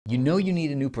You know you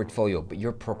need a new portfolio, but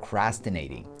you're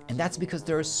procrastinating. And that's because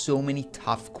there are so many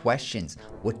tough questions.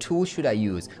 What tool should I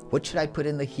use? What should I put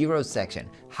in the heroes section?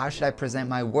 How should I present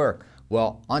my work?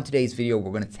 Well, on today's video,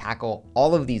 we're going to tackle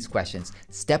all of these questions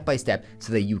step by step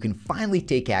so that you can finally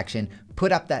take action,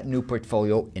 put up that new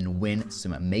portfolio, and win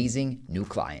some amazing new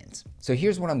clients. So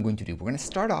here's what I'm going to do. We're going to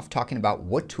start off talking about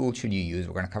what tool should you use.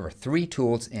 We're going to cover 3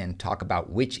 tools and talk about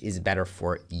which is better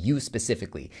for you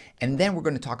specifically. And then we're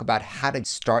going to talk about how to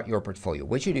start your portfolio.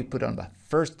 What should you put on the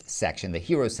first section, the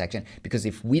heroes section? Because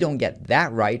if we don't get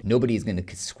that right, nobody is going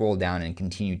to scroll down and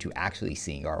continue to actually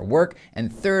seeing our work.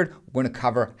 And third, we're going to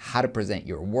cover how to present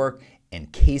your work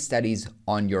and case studies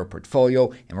on your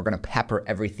portfolio. And we're going to pepper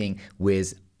everything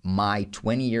with my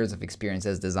 20 years of experience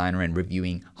as a designer and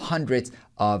reviewing hundreds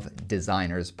of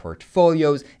designers'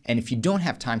 portfolios. And if you don't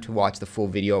have time to watch the full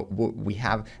video, we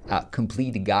have a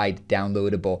complete guide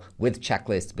downloadable with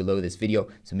checklists below this video.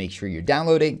 So make sure you're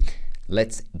downloading.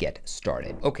 Let's get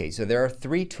started. Okay, so there are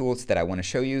 3 tools that I want to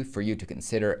show you for you to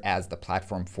consider as the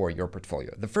platform for your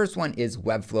portfolio. The first one is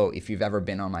Webflow. If you've ever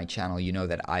been on my channel, you know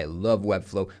that I love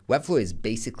Webflow. Webflow is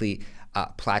basically a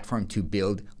platform to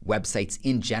build websites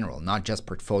in general, not just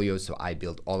portfolios. So I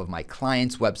build all of my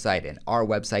clients' website and our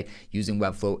website using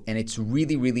Webflow, and it's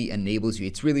really enables you.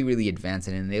 It's really advanced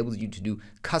and enables you to do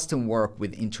custom work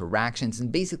with interactions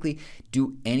and basically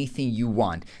do anything you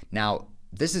want. Now,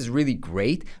 this is really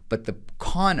great, but the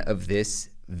con of this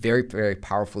very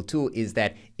powerful tool is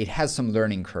that it has some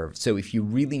learning curve. So if you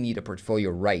really need a portfolio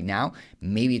right now,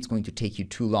 maybe it's going to take you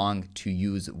too long to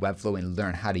use Webflow and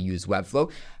learn how to use Webflow.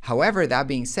 However, that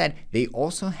being said, they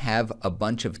also have a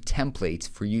bunch of templates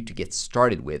for you to get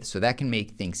started with. So that can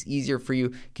make things easier for you.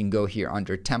 You can go here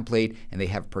under template and they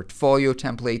have portfolio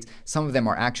templates. Some of them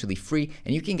are actually free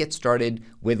and you can get started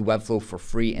with Webflow for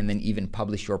free and then even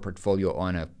publish your portfolio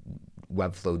on a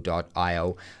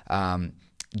webflow.io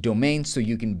domain, so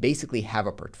you can basically have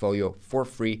a portfolio for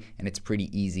free and it's pretty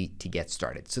easy to get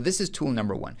started. So this is tool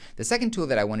number 1. The second tool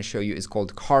that I want to show you is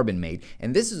called Carbon-Made,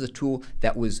 and this is a tool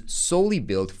that was solely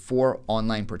built for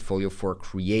online portfolio for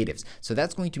creatives. So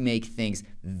that's going to make things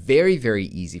very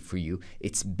easy for you.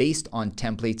 It's based on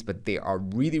templates, but they are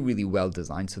really well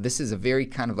designed. So this is a very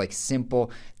kind of like simple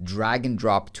drag and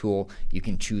drop tool. You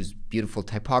can choose beautiful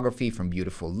typography from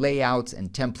beautiful layouts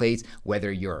and templates,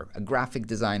 whether you're a graphic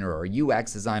designer or a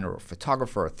UX designer or a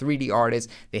photographer or a 3D artist.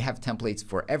 They have templates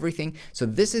for everything. So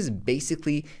this is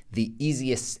basically the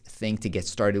easiest thing to get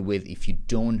started with if you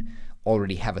don't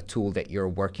already have a tool that you're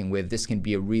working with. This can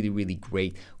be a really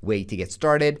great way to get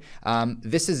started.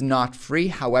 This is not free.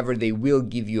 However, they will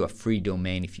give you a free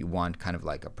domain if you want kind of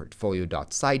like a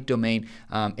portfolio.site domain.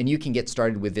 And you can get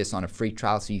started with this on a free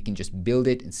trial. So you can just build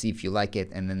it and see if you like it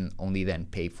and then only then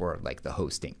pay for like the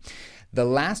hosting. The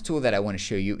last tool that I want to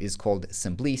show you is called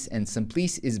Simplice, and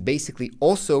Simplice is basically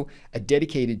also a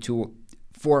dedicated tool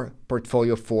for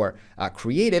portfolio for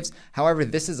creatives. However,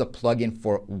 this is a plugin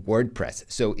for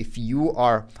WordPress. So if you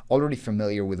are already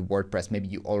familiar with WordPress, maybe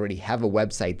you already have a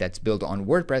website that's built on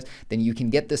WordPress, then you can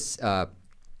get this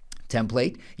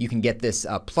template, you can get this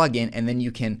plugin, and then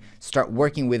you can start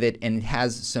working with it, and it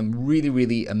has some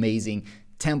really amazing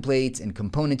templates and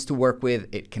components to work with.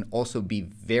 It can also be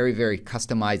very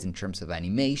customized in terms of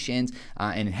animations,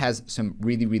 and it has some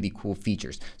really cool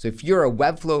features. So if you're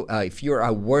a if you're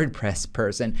a WordPress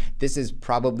person, this is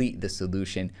probably the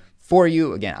solution for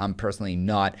you. Again, I'm personally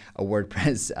not a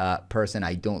WordPress person.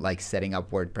 I don't like setting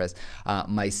up WordPress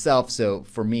myself. So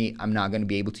for me, I'm not going to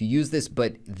be able to use this,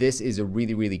 but this is a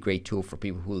really great tool for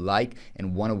people who like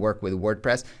and want to work with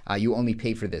WordPress. You only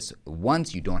pay for this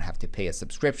once. You don't have to pay a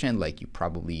subscription like you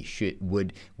probably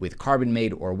would with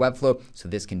Carbon-Made or Webflow. So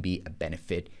this can be a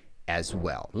benefit as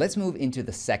well. Let's move into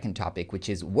the second topic, which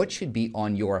is what should be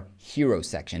on your hero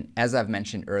section. As I've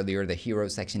mentioned earlier, the hero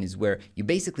section is where you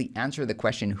basically answer the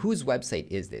question, whose website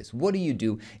is this? What do you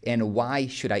do? And why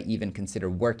should I even consider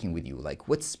working with you? Like,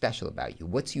 what's special about you?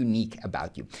 What's unique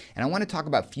about you? And I want to talk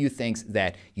about a few things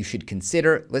that you should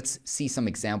consider. Let's see some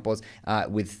examples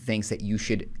with things that you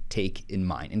should take in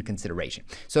mind, in consideration.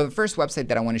 So the first website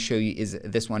that I want to show you is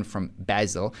this one from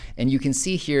Basil. And you can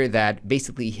see here that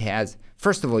basically he has,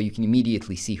 first of all, you can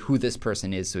immediately see who this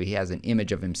person is. So he has an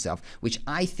image of himself, which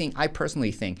I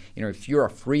personally think, if you're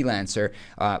a freelancer,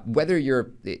 whether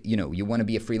you're, you want to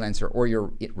be a freelancer or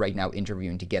you're right now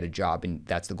interviewing to get a job and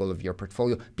that's the goal of your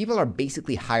portfolio, people are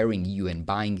basically hiring you and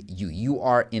buying you. You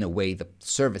are, in a way, the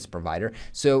service provider.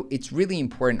 So it's really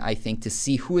important, I think, to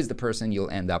see who is the person you'll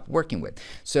end up working with.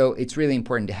 So it's really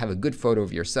important to have a good photo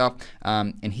of yourself.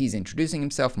 And he's introducing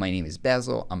himself. My name is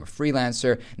Basil. I'm a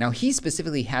freelancer. Now, he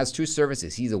specifically has 2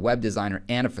 services. He's a web designer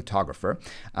and a photographer.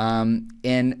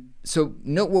 And so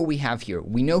note what we have here.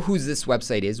 We know who this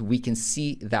website is. We can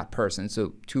see that person.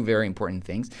 So two very important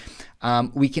things.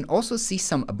 We can also see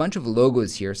a bunch of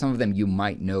logos here. Some of them you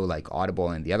might know, like Audible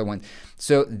and the other ones.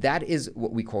 So that is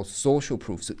what we call social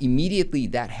proof. So immediately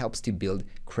that helps to build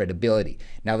credibility.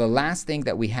 Now the last thing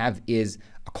that we have is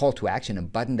a call to action, a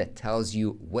button that tells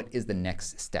you what is the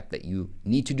next step that you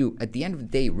need to do. At the end of the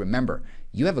day, remember,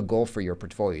 you have a goal for your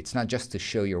portfolio. It's not just to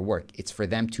show your work. It's for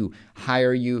them to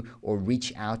hire you or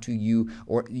reach out to you,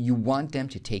 or you want them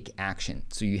to take action.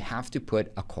 So you have to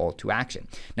put a call to action.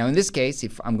 Now in this case,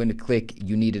 if I'm going to click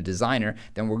you need a designer,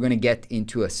 then we're going to get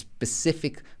into a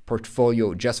specific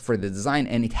portfolio just for the design,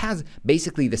 and it has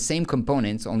basically the same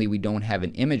components, only we don't have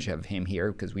an image of him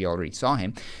here because we already saw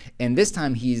him. And this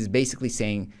time he's basically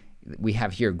saying, we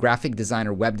have here graphic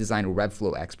designer,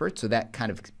 Webflow expert. So that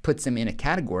kind of puts him in a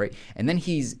category. And then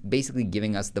he's basically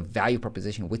giving us the value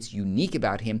proposition, what's unique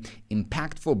about him,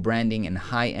 impactful branding and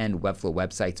high-end Webflow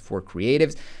websites for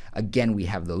creatives. Again, we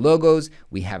have the logos,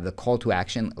 we have the call to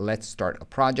action. Let's start a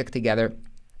project together.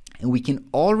 And we can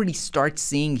already start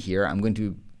seeing here, I'm going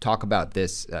to talk about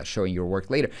this showing your work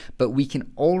later, but we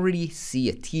can already see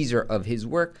a teaser of his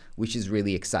work, which is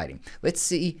really exciting. Let's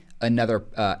see another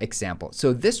example.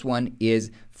 So this one is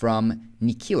from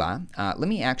Nikila. Let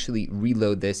me actually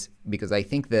reload this because I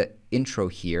think the intro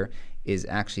here is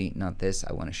actually not this.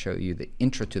 I want to show you the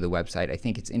intro to the website. I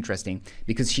think it's interesting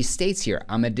because she states here,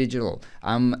 I'm an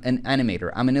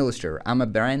animator, I'm an illustrator, I'm a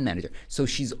brand manager. So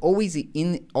she's always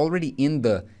already in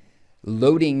the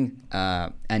loading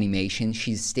animation,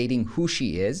 she's stating who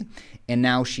she is, and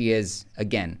now she is,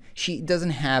 again, she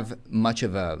doesn't have much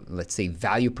of a, let's say,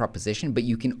 value proposition, but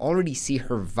you can already see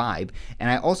her vibe. And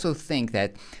I also think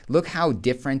that, look how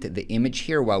different the image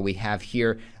here, while we have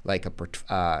here, like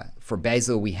for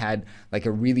Basil, we had like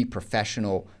a really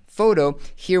professional photo.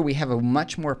 Here we have a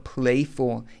much more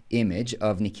playful image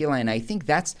of Nikila, and I think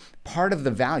that's part of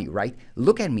the value, right?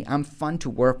 Look at me, I'm fun to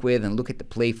work with, and look at the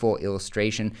playful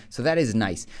illustration. So that is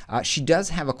nice. She does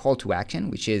have a call to action,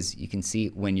 which is, you can see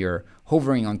when you're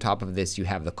hovering on top of this, you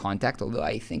have the contact, although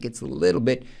I think it's a little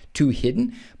bit too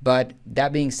hidden. But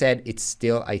that being said, it's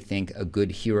still, I think, a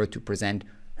good hero to present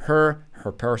her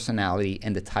personality,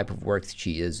 and the type of work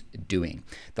she is doing.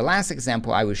 The last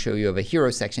example I will show you of a hero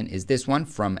section is this one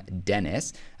from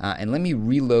Dennis. And let me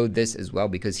reload this as well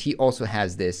because he also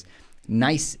has this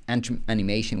nice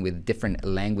animation with different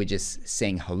languages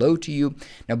saying hello to you.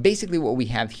 Now basically what we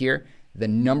have here, the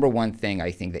number one thing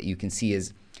I think that you can see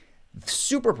is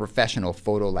super professional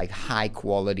photo, like high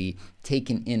quality,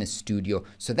 taken in a studio.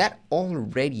 So that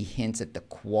already hints at the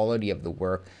quality of the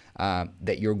work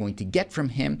that you're going to get from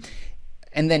him.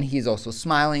 And then he's also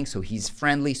smiling, so he's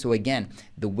friendly. So again,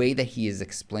 the way that he is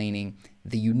explaining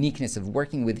the uniqueness of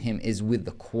working with him is with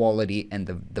the quality and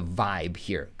the vibe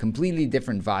here. Completely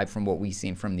different vibe from what we've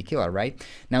seen from Nikila, right?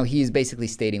 Now he is basically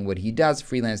stating what he does,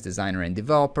 freelance designer and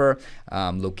developer,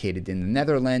 located in the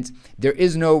Netherlands. There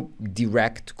is no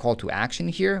direct call to action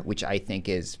here, which I think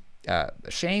is a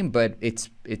shame, but it's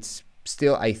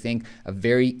still, I think, a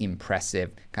very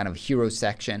impressive kind of hero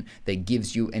section that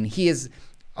gives you, and he is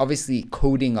obviously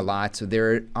coding a lot, so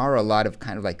there are a lot of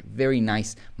kind of like very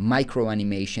nice micro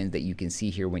animations that you can see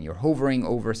here when you're hovering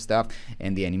over stuff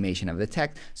and the animation of the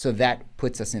text. So that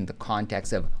puts us in the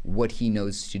context of what he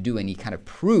knows to do, and he kind of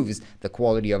proves the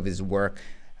quality of his work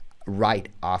right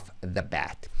off the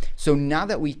bat. So now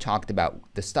that we talked about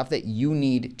the stuff that you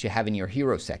need to have in your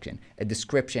hero section, a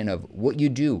description of what you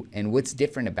do and what's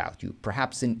different about you,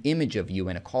 perhaps an image of you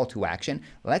and a call to action,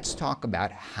 let's talk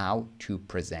about how to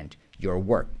present your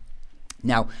work.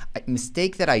 Now, a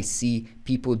mistake that I see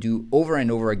people do over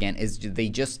and over again is they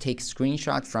just take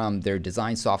screenshots from their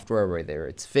design software, whether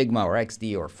it's Figma or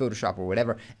XD or Photoshop or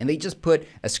whatever, and they just put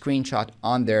a screenshot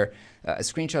on their a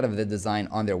screenshot of the design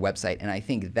on their website, and I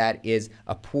think that is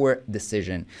a poor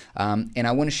decision. And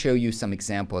I want to show you some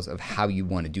examples of how you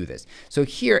want to do this. So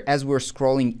here, as we're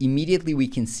scrolling, immediately we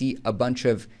can see a bunch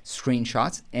of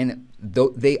screenshots, and though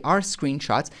they are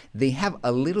screenshots, they have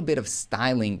a little bit of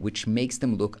styling which makes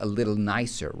them look a little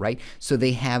nicer, right? So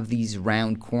they have these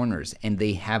round corners and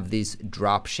they have this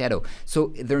drop shadow.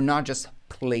 So they're not just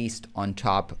placed on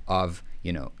top of,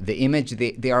 you know, the image,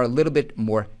 they are a little bit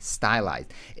more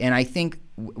stylized. And I think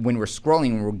when we're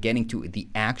scrolling, we're getting to the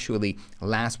actually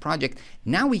last project,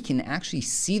 now we can actually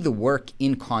see the work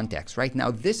in context, right?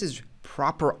 Now this is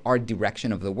proper art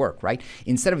direction of the work, right?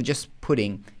 Instead of just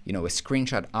putting, you know, a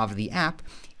screenshot of the app,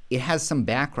 it has some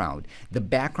background. The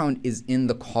background is in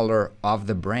the color of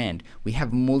the brand. We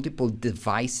have multiple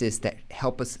devices that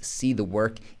help us see the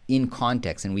work in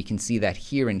context, and we can see that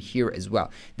here and here as well.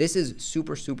 This is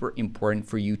super, super important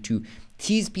for you to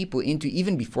tease people into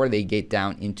even before they get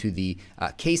down into the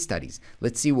case studies.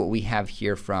 Let's see what we have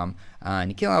here from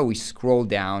Nikhila. We scroll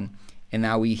down, and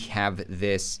now we have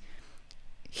this.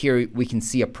 Here we can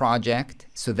see a project,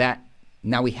 so that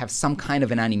now we have some kind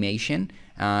of an animation,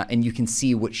 and you can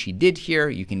see what she did here.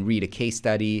 You can read a case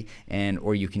study,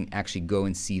 or you can actually go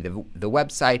and see the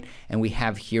website, and we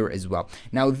have here as well.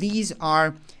 Now these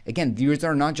are, again, these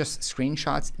are not just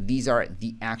screenshots. These are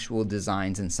the actual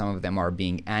designs, and some of them are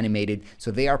being animated.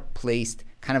 So they are placed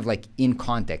kind of like in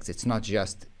context. It's not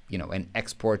just, you know, an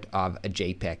export of a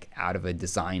JPEG out of a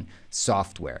design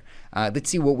software.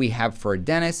 Let's see what we have for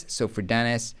Dennis. So for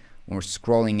Dennis, when we're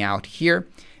scrolling out here,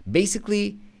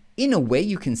 basically, in a way,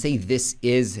 you can say this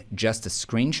is just a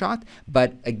screenshot,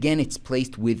 but again, it's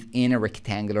placed within a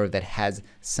rectangular that has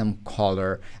some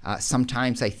color.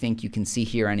 Sometimes I think you can see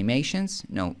here animations.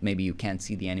 No, maybe you can't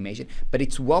see the animation, but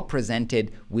it's well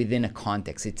presented within a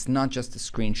context. It's not just a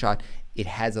screenshot. It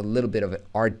has a little bit of an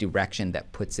art direction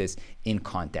that puts this in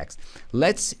context.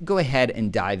 Let's go ahead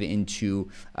and dive into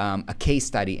a case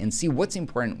study and see what's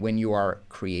important when you are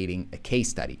creating a case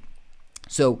study.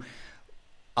 So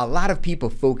a lot of people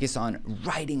focus on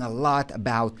writing a lot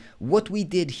about what we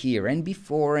did here and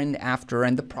before and after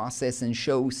and the process, and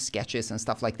show sketches and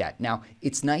stuff like that. Now,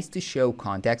 it's nice to show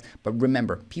context, but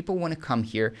remember, people want to come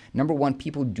here. Number one,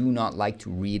 people do not like to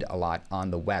read a lot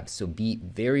on the web. So be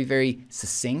very, very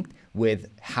succinct with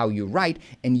how you write,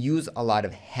 and use a lot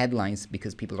of headlines,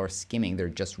 because people are skimming. They're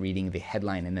just reading the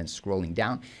headline and then scrolling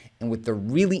down. And what they're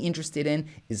really interested in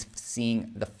is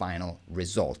seeing the final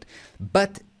result.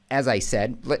 But as I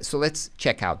said, let's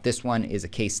check out. This one is a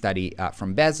case study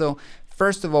from Bezo.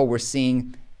 First of all, we're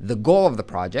seeing the goal of the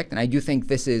project, and I do think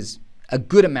this is a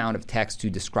good amount of text to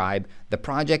describe the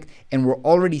project, and we're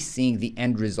already seeing the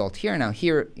end result here. Now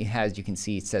here it has, you can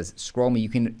see it says scroll me. You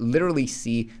can literally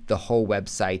see the whole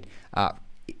website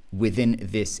within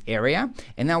this area.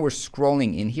 And now we're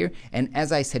scrolling in here, and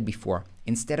as I said before,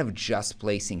 instead of just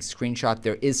placing screenshot,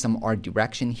 there is some art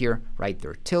direction here, right?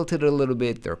 They're tilted a little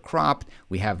bit, they're cropped,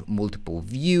 we have multiple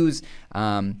views.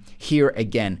 Here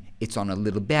again, it's on a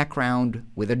little background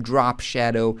with a drop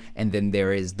shadow, and then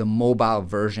there is the mobile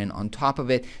version on top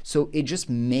of it. So it just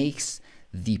makes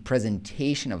the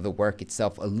presentation of the work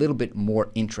itself a little bit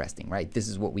more interesting, right? This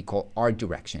is what we call art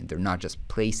direction. They're not just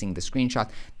placing the screenshot,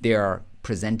 they are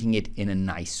presenting it in a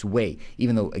nice way.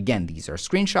 Even though, again, these are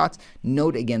screenshots,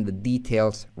 note again the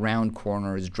details, round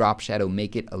corners, drop shadow,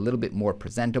 make it a little bit more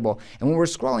presentable. And when we're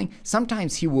scrolling,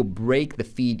 sometimes he will break the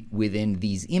feed within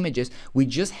these images, which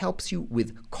just helps you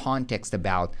with context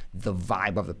about the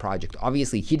vibe of the project.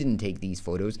 Obviously, he didn't take these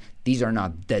photos. These are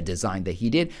not the design that he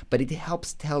did, but it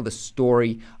helps tell the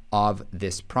story of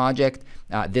this project.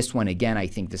 This one, again, I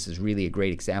think this is really a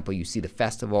great example. You see the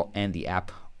festival and the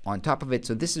app on top of it.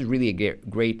 So this is really a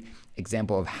great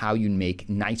example of how you make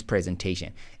nice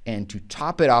presentation. And to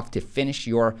top it off, to finish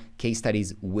your case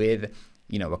studies with,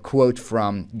 you know, a quote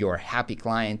from your happy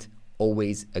client,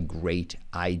 always a great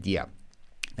idea.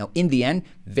 Now, in the end,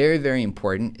 very, very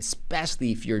important,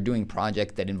 especially if you're doing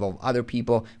projects that involve other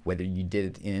people, whether you did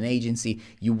it in an agency,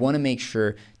 you want to make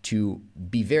sure to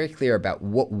be very clear about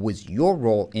what was your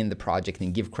role in the project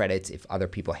and give credits if other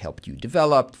people helped you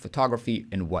develop photography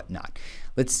and whatnot.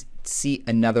 Let's see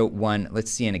another one. Let's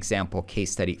see an example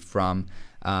case study from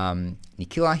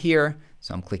Nikhila here.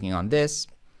 So I'm clicking on this.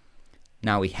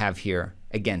 Now we have here,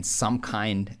 again, some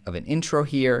kind of an intro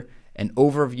here, an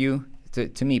overview.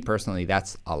 To me personally,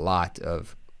 that's a lot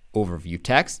of overview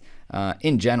text.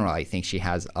 In general, I think she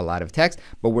has a lot of text,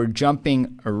 but we're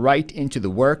jumping right into the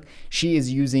work. She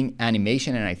is using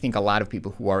animation, and I think a lot of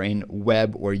people who are in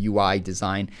web or UI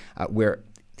design, where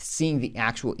seeing the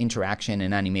actual interaction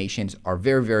and animations are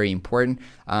very, very important.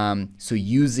 So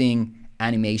using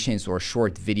animations or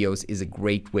short videos is a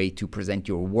great way to present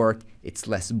your work. It's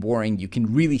less boring. You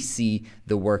can really see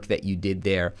the work that you did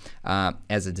there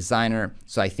as a designer.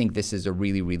 So I think this is a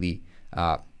really, really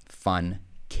fun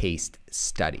case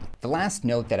study. The last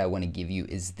note that I want to give you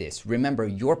is this. Remember,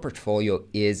 your portfolio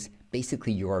is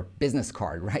basically your business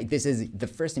card, right? This is the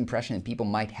first impression that people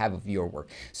might have of your work.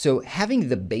 So having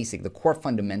the core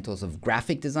fundamentals of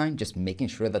graphic design, just making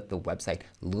sure that the website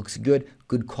looks good,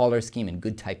 good color scheme and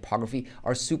good typography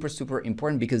are super, super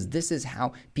important, because this is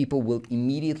how people will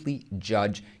immediately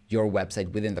judge your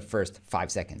website within the first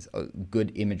 5 seconds.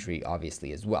 Good imagery,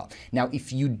 obviously, as well. Now,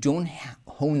 if you don't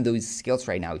hone those skills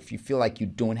right now, if you feel like you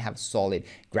don't have solid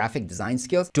graphic design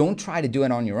skills, don't try to do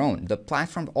it on your own.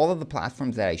 All of the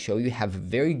platforms that I show you have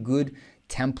very good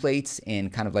templates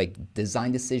and kind of like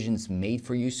design decisions made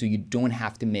for you, so you don't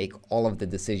have to make all of the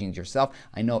decisions yourself.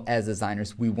 I know as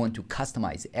designers, we want to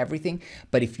customize everything,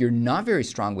 but if you're not very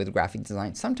strong with graphic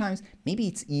design, sometimes maybe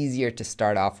it's easier to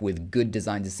start off with good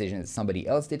design decisions that somebody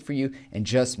else did for you, and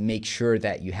just make sure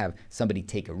that you have somebody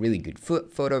take a really good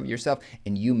photo of yourself,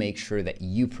 and you make sure that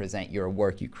you present your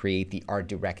work, you create the art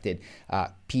directed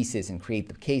pieces and create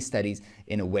the case studies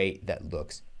in a way that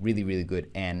looks really, really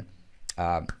good and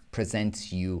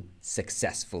presents you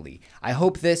successfully. I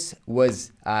hope this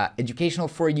was educational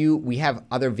for you. We have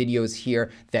other videos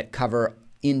here that cover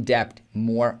in-depth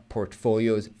more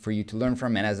portfolios for you to learn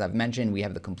from. And as I've mentioned, we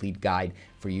have the complete guide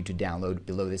for you to download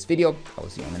below this video. I will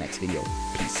see you on the next video.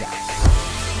 Peace out.